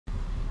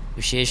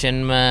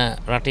විශේෂයෙන්ම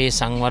රටේ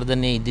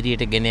සංවර්ධනය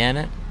ඉදිරියට ගෙන යන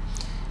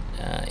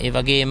ඒ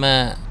වගේම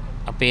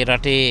අපේ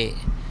රටේ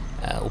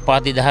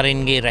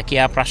උපාධිධාරීන්ගේ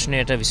රැකියා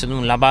ප්‍රශ්නයට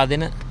විසඳුම් ලබා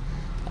දෙන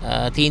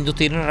තීන්දුව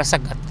తీරන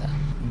රසක් ගත්තා.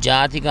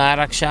 ජාතික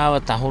ආරක්ෂාව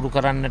තහවුරු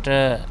කරන්නට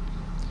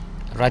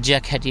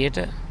රජයක් හැටියට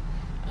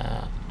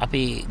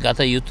අපි ගත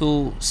යුතු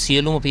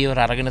සියලුම පියවර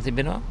අරගෙන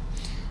තිබෙනවා.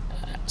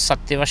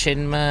 සත්‍ය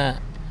වශයෙන්ම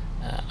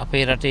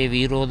අපේ රටේ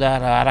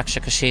වීරෝදාර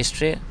ආරක්ෂක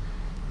ශේෂ්ත්‍රය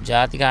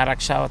ජාතික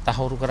ආරක්ෂාව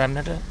තහවුරු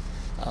කරන්නට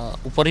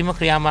උපරිම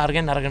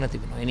ක්‍රියාමාර්ගයන් අරගෙන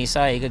තිබෙනවා. ඒ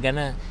නිසා ඒක ගැන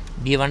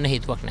බියවන්න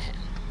හේතුවක් නැහැ.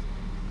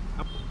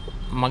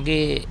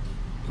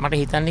 මට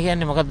හිතන්න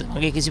කියන්නේ මොකද්ද?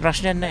 මගේ කිසි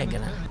ප්‍රශ්නයක් නැහැ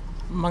ගැන.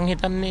 මම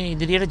හිතන්නේ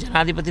ඉදිරියට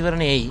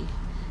ජනාධිපතිවරණය එයි.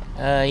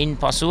 ඉන්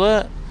පසුව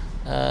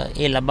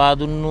ඒ ලබා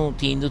දුන්නු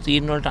තීන්දුව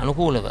తీරන වලට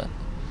අනුකූලව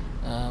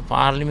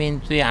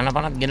පාර්ලිමේන්තුවේ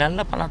අනපනත්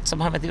ගෙනල්ලා පළාත්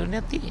සභා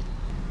මැතිවරණයක් තියෙනවා.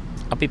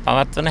 අපි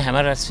පවත්වන හැම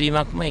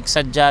රැස්වීමක්ම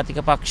එක්සත්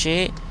ජාතික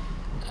පක්ෂයේ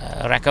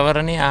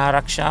රැකවරණයේ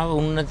ආරක්ෂාව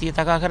උන්නතිය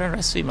තකා කරන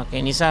රැස්වීමක්.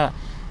 ඒ නිසා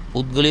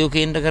පුද්ගලයෝ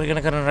කේන්ද්‍ර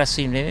කරගෙන කරන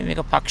රැස්වීම නෙමෙයි,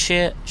 මේක පක්ෂය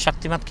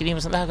ශක්තිමත් කිරීම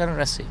සඳහා කරන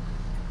රැස්වීම.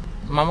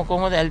 මම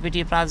කොහොමද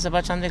LPT ප්‍රාදේශ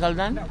සභා ඡන්දය කල්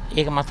දාන්නේ?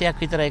 ඒක මතයක්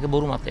විතරයි, ඒක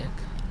බොරු මතයක්.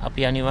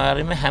 අපි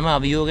අනිවාර්යයෙන්ම හැම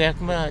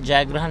අභියෝගයක්ම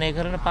ජයග්‍රහණය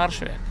කරන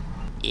පාර්ශවයක්.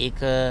 ඒක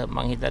මම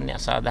හිතන්නේ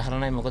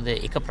අසාධාරණයි. මොකද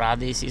එක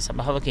ප්‍රාදේශීය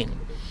සභාවකින්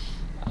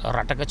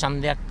රටක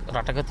ඡන්දයක්,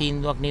 රටක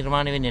තීන්දුවක්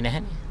නිර්මාණය වෙන්නේ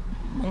නැහැනේ.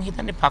 මම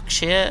හිතන්නේ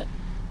පක්ෂය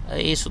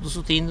ඒ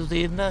සුදුසු තීන්දුව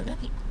తీරන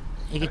ගනි.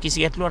 ඒක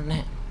කිසි ගැටලුවක්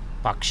නැහැ.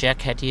 පක්ෂයක්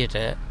හැටියට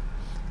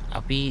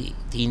අපි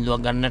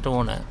තීන්දුවක් ගන්නට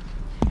ඕන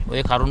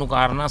ඔය කරුණු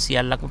කාරණා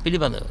සියල්ලක්ම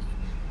පිළිබඳව.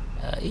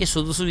 ඒ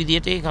සුදුසු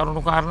විදියට ඒ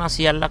කරුණු කාරණා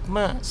සියල්ලක්ම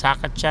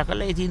සාකච්ඡා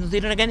කරලා ඒ තීන්දුව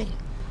తీරන ගනි.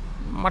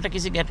 මට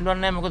කිසි ගැටලුවක්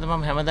නැහැ. මොකද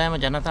මම හැමදාම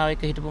ජනතාව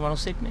එක්ක හිටපු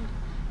මිනිස්සෙක් නේ.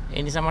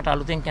 ඒ නිසා මට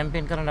අලුතෙන්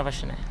කැම්පේන් කරන්න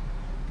අවශ්‍ය නැහැ.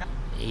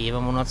 ඒව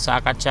මොනවත්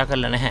සාකච්ඡා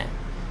කරලා නැහැ.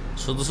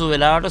 සුදුසු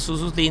වෙලාවට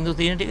සුදුසු තීන්දුව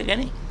తీරන ටික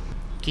ගනි.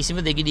 කිසිම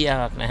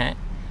දෙගිඩියාවක් නැහැ.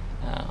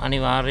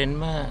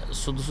 අනිවාර්යෙන්ම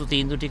සුදුසු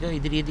තීන්දුව ටික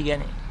ඉදිරියේදී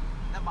ගනි.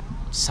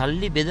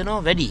 සල්ලි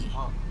බෙදනවා වැඩි.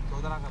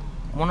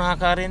 මොන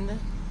ආකාරයෙන්ද?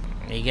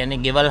 ඒ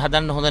කියන්නේ ගෙවල්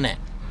හදන්න හොඳ නැහැ.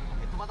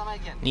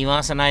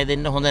 නිවාස ණය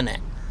දෙන්න හොඳ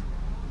නැහැ.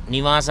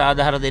 නිවාස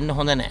ආධාර දෙන්න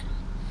හොඳ නැහැ.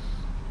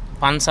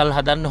 පන්සල්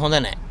හදන්න හොඳ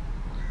නැහැ.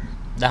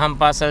 දහම්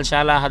පාසල්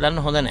ශාලා හදන්න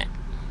හොඳ නැහැ.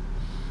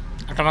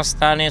 අටම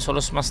ස්ථානයේ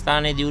 12ම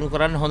ස්ථානයේ දියුණු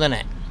කරන්න හොඳ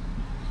නැහැ.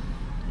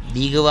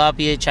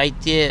 දීඝවාපියේ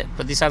චෛත්‍ය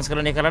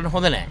ප්‍රතිසංස්කරණය කරන්න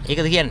හොඳ නැහැ.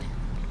 ඒකද කියන්නේ?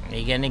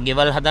 ඒ කියන්නේ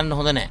ගෙවල් හදන්න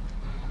හොඳ නැහැ.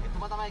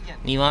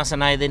 නිවාස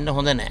ණය දෙන්න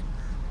හොඳ නැහැ.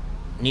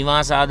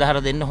 නිවාස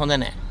ආධාර දෙන්න හොඳ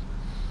නැහැ.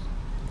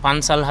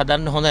 පන්සල්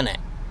හදන්න හොඳ නැහැ.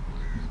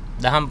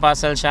 දහම්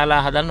පාසල්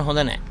ශාලා හදන්න හොඳ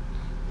නැහැ.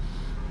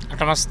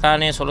 අටම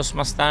ස්ථානයේ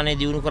 12ම ස්ථානයේ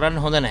දියුණු කරන්න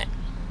හොඳ නැහැ.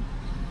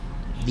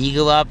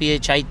 දීඝවාපියේ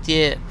චෛත්‍ය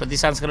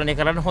ප්‍රතිසංස්කරණය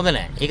කරන්න හොඳ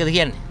නැහැ. ඒකද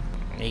කියන්නේ?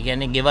 ඒ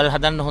කියන්නේ ගෙවල්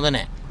හදන්න හොඳ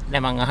නැහැ.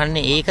 දැන් මං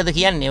අහන්නේ ඒකද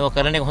කියන්නේ? ඔය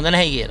කරන එක හොඳ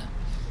නැහැ කියලා.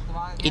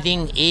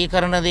 ඉතින් ඒ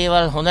කරන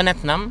දේවල් හොඳ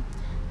නැත්නම්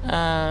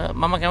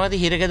මම කැමති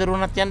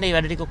හිරගෙදරුණත් යන්න මේ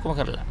වැඩ ටික ඔක්කොම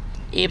කරලා.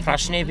 ඒ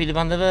ප්‍රශ්නේ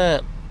පිළිබඳව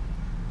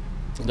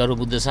ගරු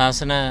බුද්ධ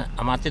ශාසන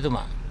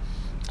අමාත්‍යතුමා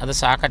අද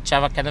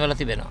සාකච්ඡාවක් ඇඳවලා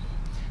තිබෙනවා.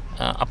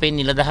 අපේ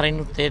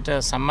නිලධාරීන්ුත් ඒට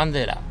සම්බන්ධ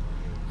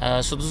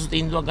වෙලා සුදුසු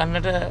තීන්දුවක්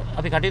ගන්නට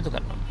අපි කටයුතු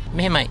කරනවා.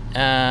 මෙහෙමයි.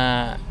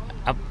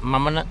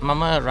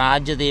 මම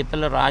රාජ්‍ය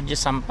දේපල, රාජ්‍ය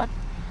සම්පත්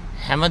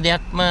හැම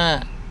දෙයක්ම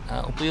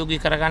උපයෝගී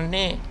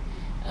කරගන්නේ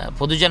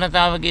පොදු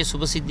ජනතාවගේ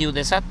සුබ සිද්ධිය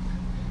උදෙසත්,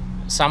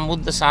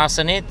 සම්බුද්ධ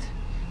ශාසනයේත්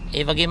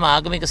ඒ වගේම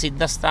ආගමික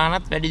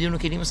සිද්ධාස්ථානත් වැඩි දියුණු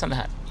කිරීම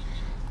සඳහා.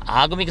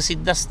 ආගමික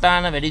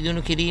සිද්ධාස්ථාන වැඩි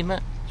දියුණු කිරීම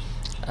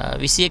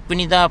 21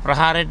 වෙනිදා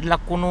ප්‍රහාරයට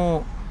ලක් වුණු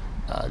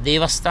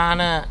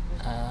දේවස්ථාන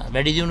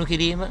වැඩි දියුණු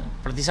කිරීම,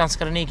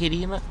 ප්‍රතිසංස්කරණය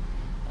කිරීම,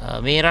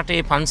 මේ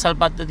රටේ පන්සල්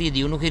පද්ධතිය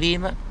දියුණු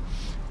කිරීම,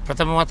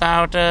 ප්‍රථම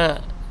වතාවට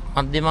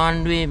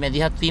මධ්‍යමාණ්ඩුවේ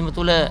මැදිහත් වීම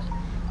තුළ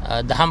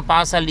දහම්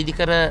පාසල්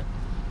ඉදිකර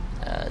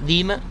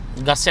දීම,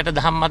 ගස්යට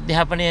දහම්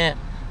අධ්‍යාපනය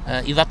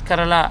ඉවත්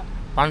කරලා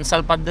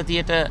පන්සල්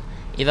පද්ධතියට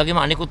ඒ වගේම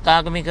අනිකුත්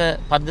ආගමික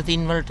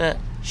පද්ධතීන් වලට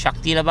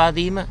ශක්තිය ලබා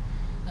දීම,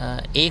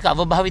 ඒක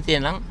අවභාවිතය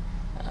නම්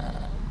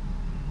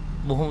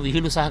බොහොම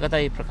විහිළු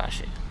සහගතයි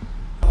ප්‍රකාශය.